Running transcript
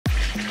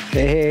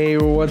Hey,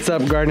 what's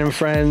up, gardening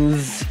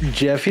friends?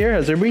 Jeff here.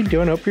 How's everybody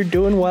doing? Hope you're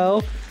doing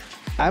well.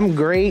 I'm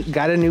great.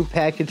 Got a new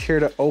package here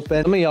to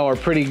open. Some of y'all are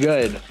pretty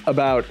good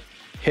about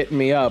hitting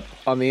me up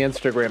on the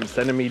Instagram,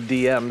 sending me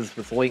DMs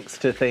with links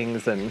to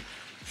things, and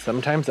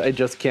sometimes I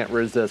just can't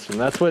resist, and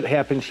that's what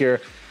happened here.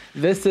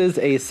 This is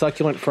a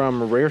succulent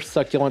from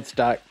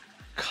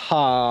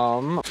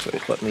raresucculents.com.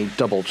 Wait, let me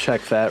double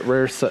check that.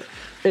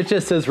 It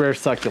just says Rare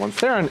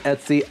Succulents. They're on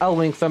Etsy. I'll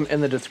link them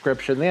in the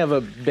description. They have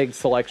a big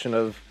selection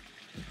of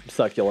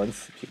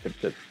succulents.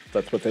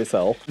 That's what they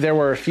sell. There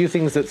were a few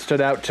things that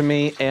stood out to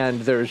me, and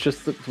there's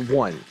just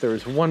one. There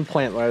was one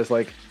plant where I was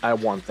like, I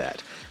want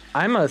that.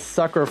 I'm a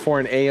sucker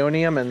for an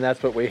Aeonium, and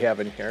that's what we have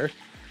in here.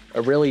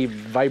 A really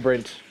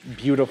vibrant,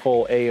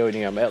 beautiful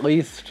Aeonium. At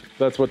least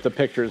that's what the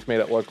pictures made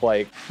it look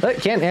like. But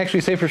can't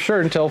actually say for sure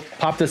until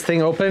pop this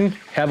thing open,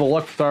 have a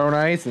look with our own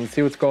eyes, and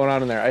see what's going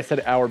on in there. I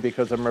said our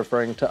because I'm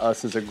referring to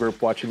us as a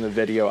group watching the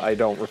video. I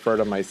don't refer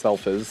to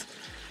myself as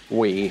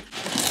we.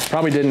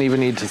 Probably didn't even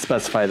need to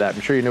specify that.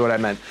 I'm sure you knew what I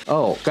meant.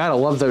 Oh, God, I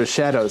love those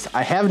shadows.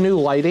 I have new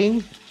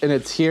lighting, and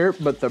it's here,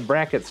 but the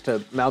brackets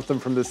to mount them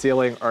from the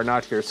ceiling are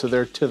not here, so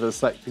they're to the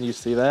side. Can you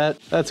see that?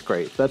 That's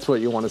great. That's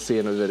what you want to see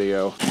in a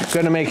video.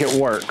 Gonna make it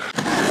work.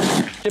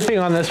 Shipping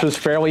on this was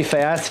fairly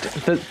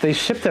fast. They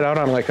shipped it out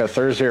on like a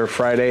Thursday or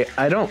Friday.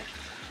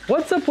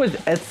 What's up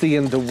with Etsy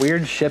and the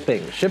weird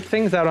shipping? Ship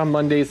things out on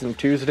Mondays and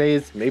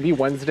Tuesdays, maybe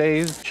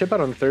Wednesdays. Ship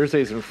out on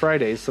Thursdays and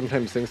Fridays.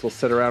 Sometimes things will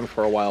sit around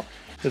for a while.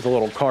 There's a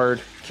little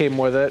card, came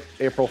with it.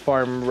 April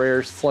Farm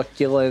Rare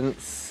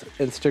Succulents,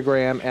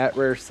 Instagram at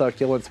Rare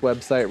Succulents,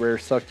 website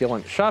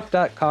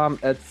raresucculentshop.com,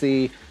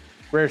 Etsy,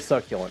 Rare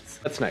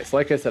Succulents. That's nice.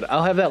 Like I said,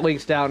 I'll have that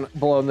linked down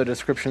below in the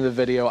description of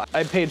the video.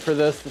 I paid for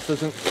this. This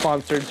isn't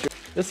sponsored.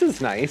 This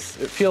is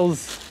nice. It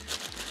feels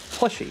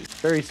plushy,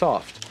 very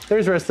soft.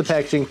 There's the rest of the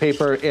packaging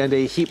paper and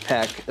a heat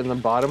pack in the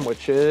bottom,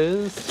 which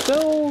is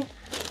still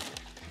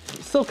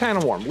kind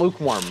of warm,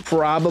 lukewarm.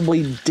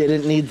 Probably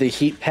didn't need the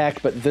heat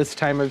pack, but this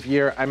time of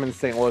year, I'm in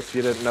St. Louis if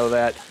you didn't know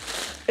that.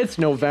 It's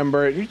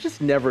November, you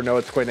just never know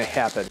what's going to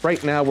happen.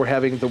 Right now, we're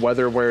having the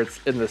weather where it's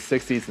in the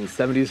 60s and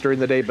 70s during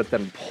the day, but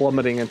then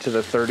plummeting into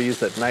the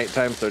 30s at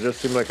nighttime, so it just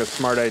seemed like a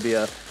smart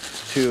idea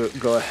to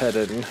go ahead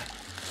and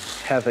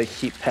have a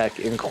heat pack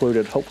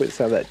included. Hopefully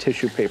some of that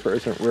tissue paper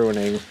isn't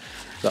ruining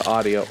the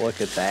audio.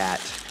 Look at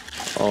that.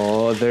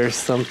 Oh, there's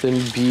something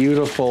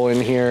beautiful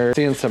in here.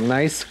 Seeing some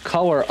nice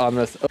color on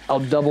this. I'll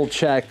double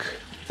check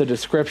the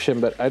description,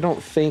 but I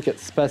don't think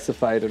it's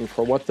specified. And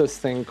for what this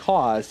thing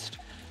cost,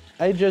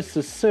 I just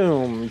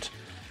assumed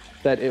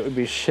that it would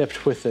be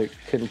shipped with a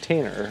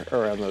container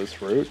around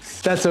those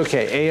roots. That's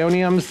okay.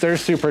 Aeoniums, they're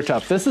super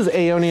tough. This is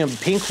Aeonium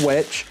Pink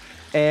Witch.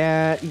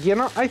 And, you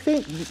know, I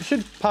think you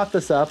should pop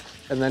this up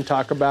and then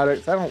talk about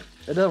it.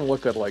 It doesn't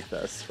look good like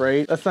this,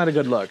 right? That's not a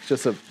good look.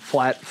 Just a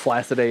flat,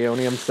 flaccid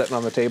Aeonium sitting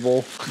on the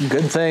table.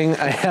 Good thing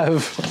I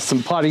have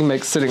some potting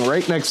mix sitting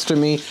right next to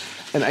me,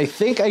 and I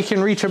think I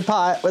can reach a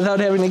pot without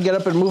having to get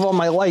up and move all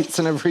my lights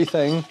and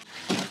everything.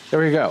 There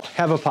we go,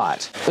 have a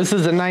pot. This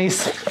is a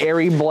nice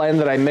airy blend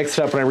that I mixed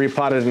up when I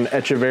repotted an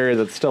Echeveria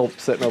that's still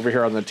sitting over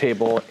here on the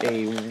table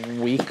a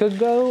week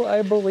ago,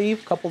 I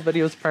believe, a couple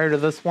videos prior to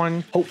this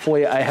one.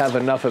 Hopefully I have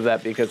enough of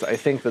that because I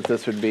think that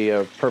this would be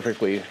a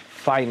perfectly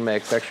fine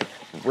mix, actually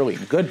really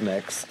good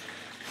mix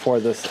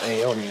for this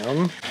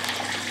Aeonium.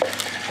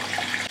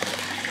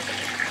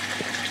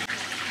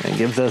 And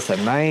give this a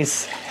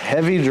nice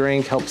heavy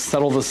drink, help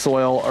settle the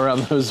soil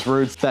around those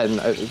roots.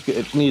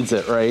 It needs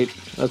it, right?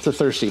 That's a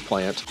thirsty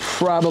plant.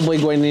 Probably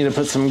going to need to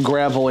put some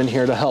gravel in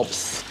here to help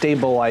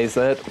stabilize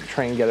it.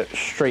 Try and get it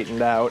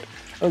straightened out.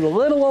 I was a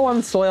little low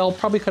on soil,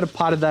 probably could have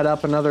potted that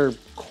up another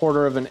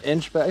 1/4 of an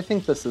inch, but I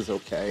think this is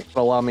okay.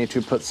 It'll allow me to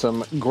put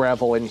some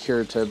gravel in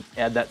here to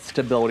add that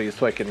stability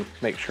so I can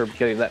make sure I'm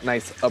getting that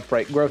nice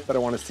upright growth that I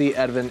want to see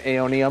out of an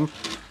Aeonium.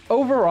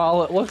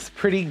 Overall, it looks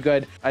pretty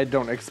good. I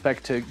don't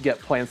expect to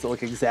get plants that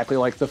look exactly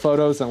like the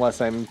photos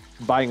unless I'm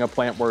buying a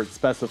plant where it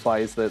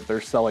specifies that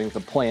they're selling the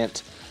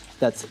plant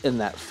that's in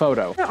that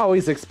photo. I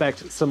always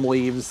expect some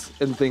leaves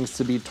and things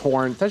to be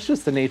torn. That's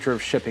just the nature of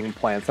shipping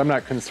plants. I'm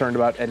not concerned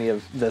about any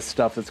of this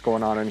stuff that's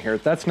going on in here.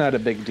 That's not a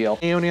big deal.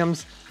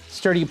 Aeoniums,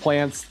 sturdy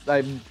plants.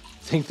 I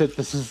think that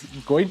this is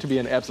going to be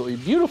an absolutely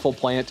beautiful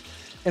plant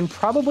and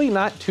probably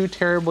not too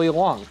terribly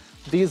long.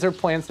 These are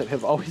plants that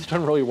have always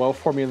done really well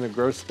for me in the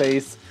grow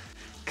space.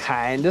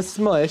 Kind of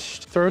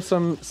smushed. Throw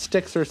some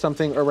sticks or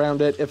something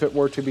around it if it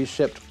were to be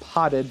shipped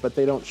potted, but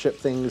they don't ship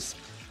things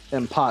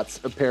in pots,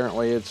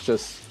 apparently. It's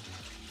just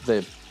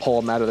they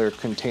pull them out of their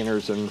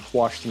containers and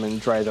wash them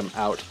and dry them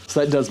out. So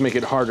that does make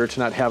it harder to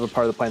not have a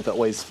part of the plant that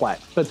lays flat.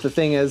 But the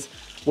thing is,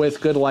 with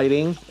good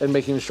lighting and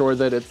making sure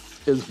that it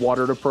is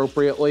watered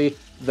appropriately,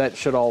 that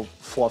should all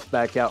fluff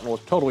back out and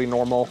look totally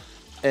normal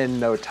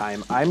in no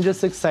time. I'm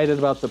just excited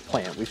about the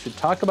plant. We should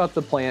talk about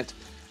the plant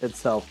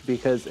itself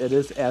because it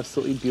is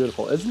absolutely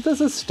beautiful. Isn't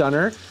this a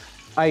stunner?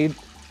 I'm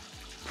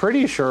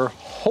pretty sure,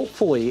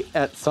 hopefully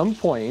at some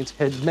point,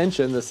 had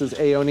mentioned this is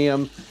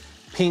Aeonium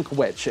Pink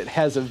Witch. It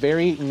has a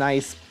very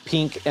nice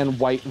pink and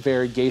white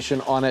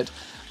variegation on it.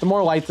 The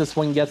more light this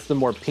one gets, the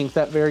more pink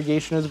that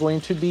variegation is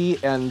going to be,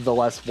 and the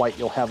less white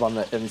you'll have on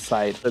the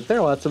inside. But there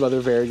are lots of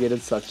other variegated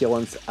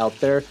succulents out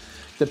there.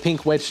 The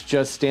Pink Witch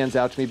just stands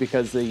out to me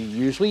because they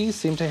usually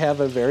seem to have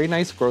a very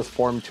nice growth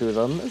form to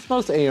them, as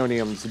most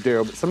Aeoniums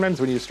do. But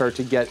sometimes when you start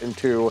to get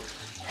into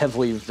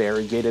heavily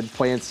variegated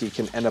plants, you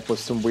can end up with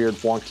some weird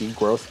wonky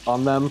growth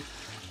on them.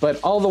 But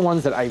all the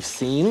ones that I've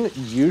seen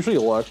usually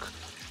look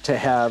to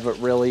have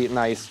really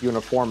nice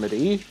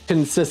uniformity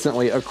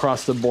consistently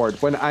across the board.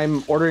 When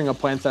I'm ordering a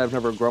plant that I've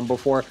never grown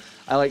before,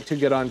 I like to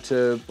get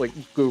onto like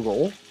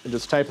Google and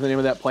just type in the name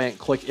of that plant,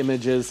 click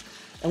images,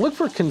 and look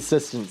for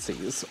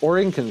consistencies or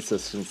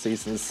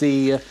inconsistencies and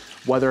see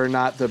whether or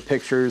not the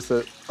pictures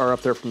that are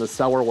up there from the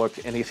seller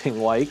look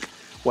anything like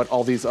what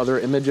all these other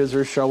images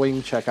are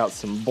showing. Check out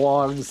some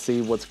blogs,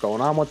 see what's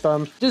going on with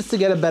them, just to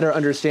get a better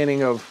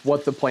understanding of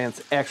what the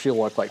plants actually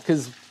look like.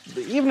 Because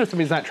even if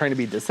somebody's not trying to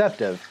be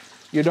deceptive,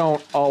 you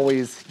don't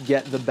always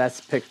get the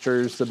best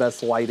pictures, the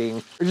best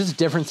lighting, or just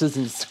differences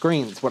in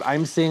screens. What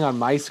I'm seeing on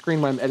my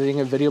screen when I'm editing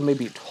a video may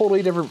be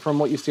totally different from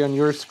what you see on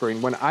your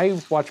screen. When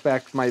I watch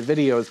back my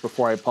videos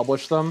before I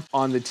publish them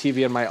on the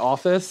TV in my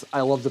office,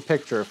 I love the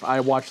picture. If I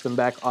watch them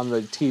back on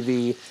the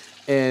TV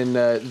in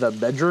the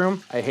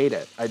bedroom, I hate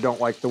it. I don't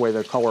like the way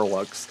the color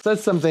looks. So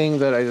that's something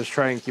that I just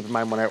try and keep in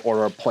mind when I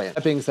order a plant.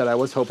 That being said, I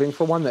was hoping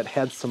for one that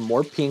had some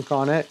more pink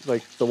on it,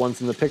 like the ones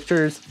in the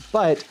pictures,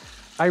 but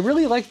I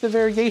really like the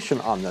variegation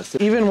on this.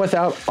 Even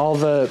without all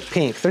the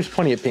pink, there's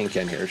plenty of pink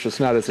in here. It's just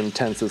not as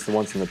intense as the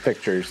ones in the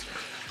pictures.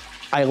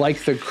 I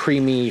like the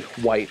creamy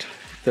white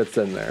that's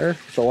in there.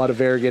 It's a lot of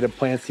variegated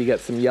plants. You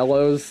get some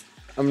yellows.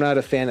 I'm not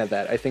a fan of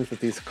that. I think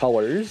that these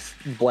colors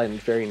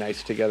blend very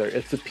nice together.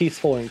 It's a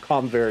peaceful and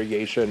calm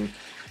variegation.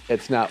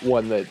 It's not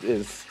one that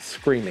is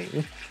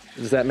screaming.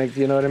 Does that make,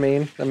 you know what I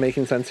mean? I'm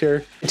making sense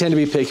here? I tend to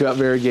be picky about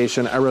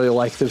variegation. I really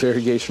like the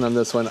variegation on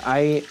this one.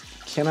 I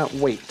cannot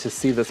wait to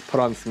see this put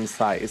on some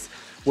size.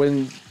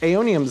 When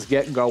Aeoniums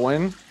get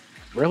going,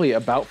 really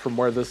about from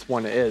where this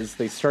one is,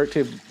 they start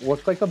to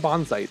look like a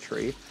bonsai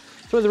tree.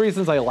 It's one of the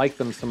reasons I like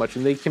them so much,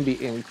 and they can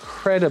be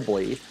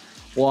incredibly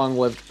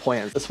long-lived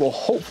plants. This will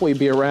hopefully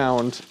be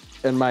around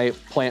in my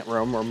plant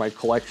room or my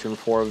collection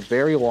for a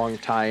very long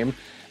time.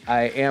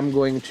 I am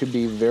going to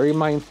be very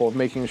mindful of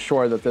making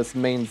sure that this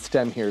main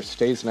stem here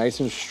stays nice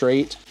and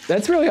straight.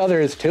 That's really all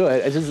there is to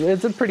it.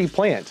 It's a pretty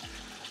plant.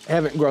 I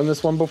haven't grown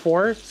this one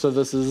before, so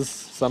this is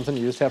something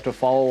you just have to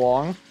follow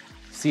along,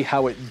 see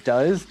how it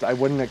does. I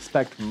wouldn't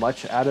expect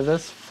much out of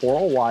this for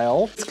a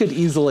while. This could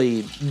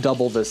easily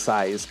double the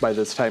size by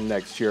this time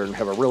next year and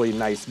have a really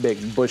nice,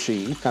 big,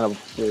 bushy, kind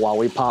of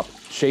lollipop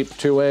shape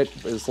to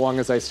it, as long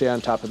as I stay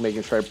on top of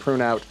making sure I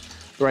prune out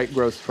the right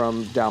growth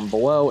from down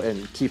below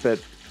and keep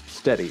it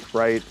steady,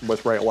 right,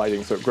 with right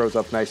lighting so it grows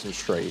up nice and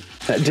straight.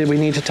 Did we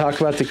need to talk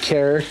about the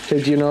care?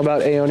 Did you know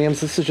about Aeoniums?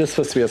 This is just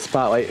supposed to be a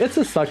spotlight. It's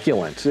a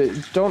succulent.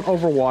 Don't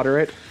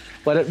overwater it.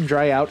 Let it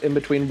dry out in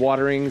between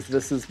waterings.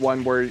 This is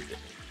one where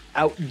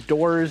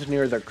outdoors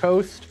near the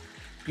coast,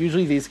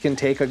 usually these can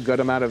take a good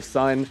amount of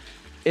sun.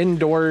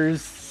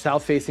 Indoors,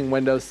 south-facing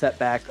windows set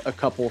back a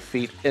couple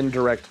feet,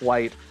 indirect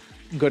light,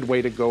 good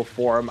way to go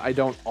for them. I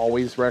don't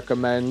always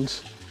recommend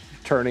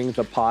turning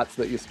the pots.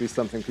 That used to be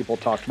something people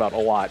talked about a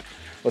lot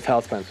with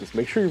houseplants. Just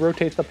make sure you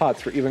rotate the pots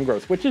for even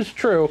growth, which is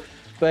true,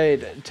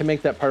 but to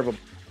make that part of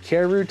a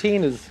care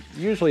routine is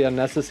usually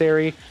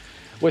unnecessary.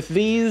 With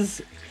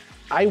these,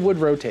 I would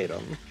rotate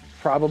them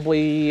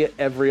probably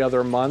every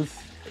other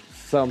month,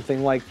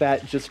 something like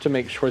that, just to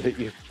make sure that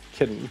you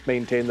can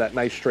maintain that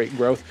nice straight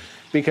growth,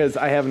 because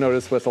I have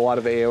noticed with a lot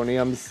of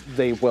Aeoniums,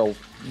 they will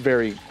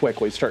very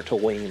quickly start to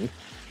lean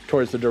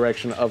towards the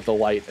direction of the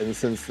light, and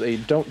since they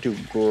don't do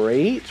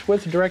great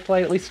with direct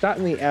light, at least not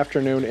in the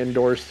afternoon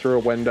indoors through a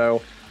window,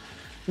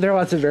 there are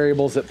lots of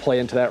variables that play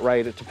into that,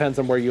 right? It depends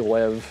on where you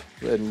live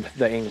and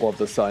the angle of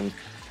the sun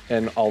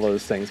and all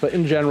those things, but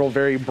in general,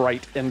 very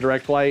bright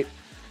indirect light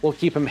will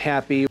keep them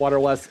happy. Water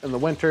less in the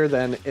winter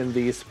than in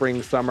the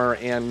spring, summer,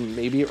 and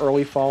maybe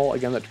early fall.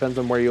 Again, that depends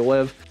on where you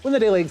live. When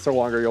the day lengths are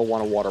longer, you'll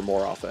want to water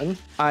more often.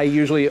 I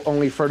usually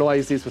only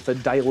fertilize these with a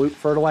dilute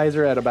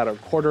fertilizer at about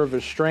 1/4 of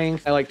a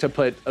strength. I like to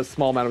put a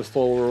small amount of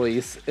slow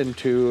release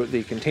into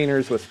the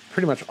containers with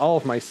pretty much all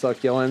of my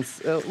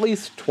succulents, at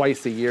least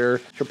twice a year.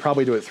 Should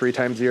probably do it 3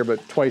 times a year,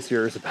 but twice a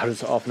year is about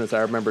as often as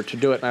I remember to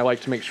do it. And I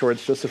like to make sure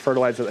it's just a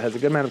fertilizer that has a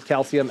good amount of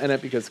calcium in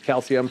it, because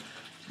calcium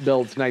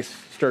builds nice,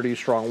 sturdy,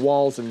 strong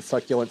walls, and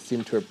succulents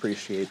seem to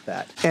appreciate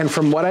that. And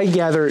from what I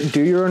gather,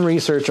 do your own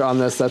research on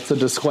this, that's a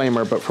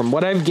disclaimer, but from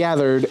what I've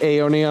gathered,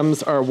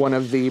 Aeoniums are one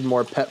of the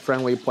more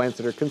pet-friendly plants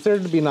that are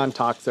considered to be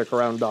non-toxic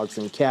around dogs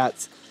and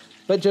cats.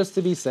 But just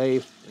to be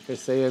safe, like I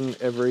say in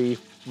every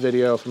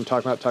video if I'm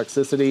talking about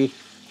toxicity,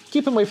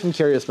 keep them away from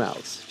curious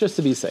mouths, just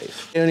to be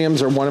safe.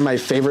 Aeoniums are one of my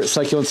favorite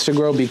succulents to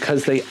grow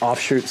because they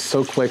offshoot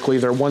so quickly.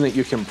 They're one that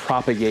you can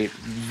propagate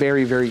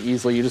very, very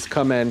easily. You just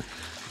come in,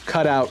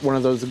 cut out one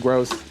of those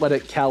growths, let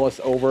it callus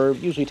over,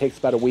 usually takes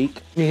about a week.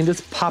 You can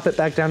just pop it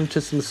back down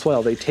into some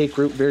soil. They take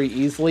root very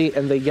easily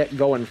and they get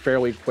going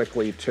fairly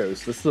quickly too.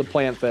 So this is a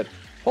plant that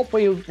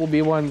hopefully will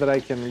be one that I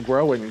can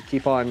grow and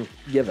keep on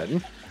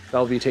giving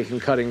I'll be taking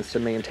cuttings to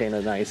maintain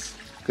a nice,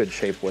 good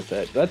shape with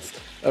it.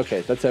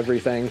 That's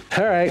everything.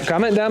 All right,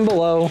 comment down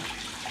below.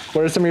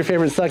 What are some of your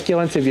favorite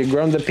succulents? Have you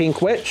grown the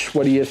pink witch?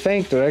 What do you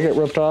think? Did I get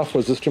ripped off?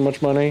 Was this too much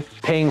money?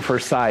 Paying for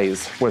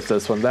size with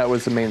this one. That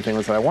was the main thing,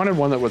 was that I wanted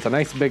one that was a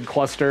nice big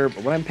cluster,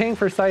 but when I'm paying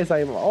for size,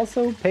 I'm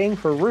also paying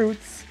for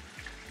roots.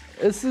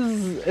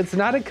 It's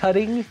not a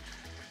cutting,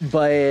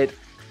 but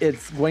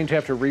it's going to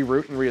have to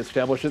reroot and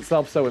reestablish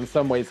itself. So in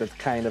some ways it's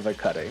kind of a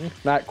cutting.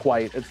 Not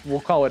quite,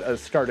 we'll call it a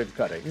started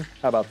cutting.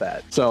 How about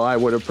that? So I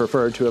would have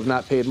preferred to have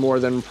not paid more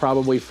than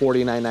probably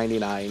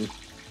 $49.99.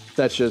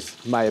 That's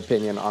just my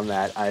opinion on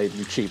that.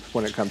 I'm cheap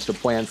when it comes to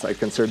plants. I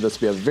consider this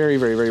to be a very,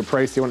 very, very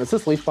pricey one. Is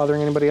this leaf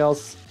bothering anybody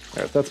else?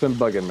 That's been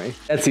bugging me.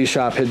 Etsy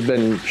shop had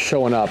been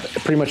showing up.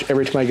 Pretty much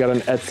every time I got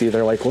on Etsy,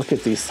 they're like, look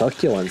at these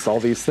succulents,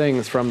 all these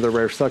things from the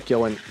rare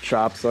succulent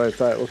shop. So I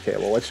thought, okay,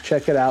 well, let's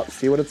check it out,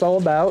 see what it's all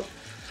about.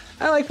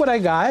 I like what I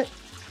got.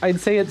 I'd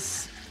say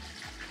it's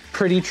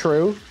pretty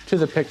true to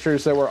the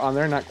pictures that were on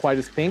there. Not quite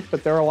as pink,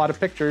 but there are a lot of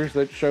pictures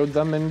that showed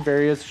them in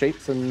various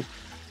shapes and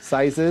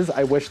sizes.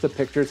 I wish the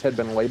pictures had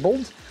been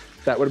labeled.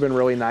 That would have been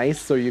really nice,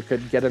 so you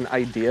could get an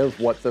idea of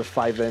what the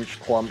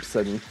 5-inch clumps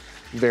and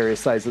various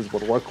sizes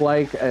would look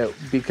like,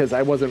 because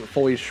I wasn't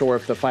fully sure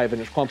if the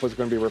 5-inch clump was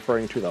going to be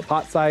referring to the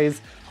pot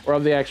size or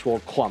of the actual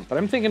clump, but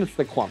I'm thinking it's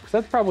the clump, because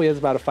that probably is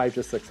about a 5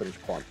 to 6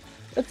 inch clump.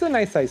 It's a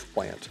nice sized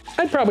plant.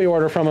 I'd probably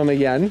order from them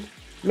again.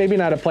 Maybe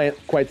not a plant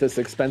quite this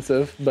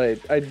expensive, but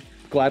I'd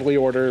gladly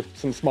order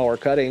some smaller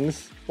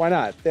cuttings. Why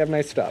not? They have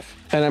nice stuff.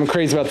 And I'm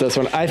crazy about this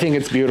one. I think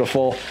it's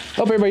beautiful.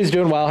 Hope everybody's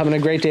doing well, having a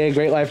great day, a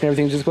great life, and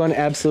everything's just going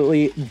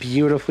absolutely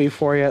beautifully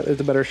for you. There's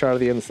a better shot of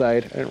the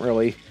inside. I didn't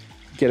really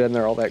get in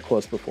there all that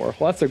close before.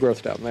 Lots of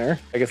growth down there.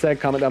 Like I said,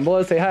 comment down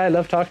below, say hi. I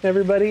love talking to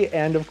everybody.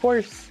 And of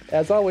course,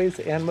 as always,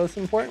 and most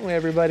importantly,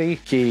 everybody,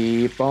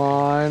 keep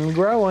on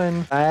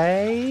growing.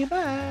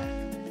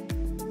 Bye-bye.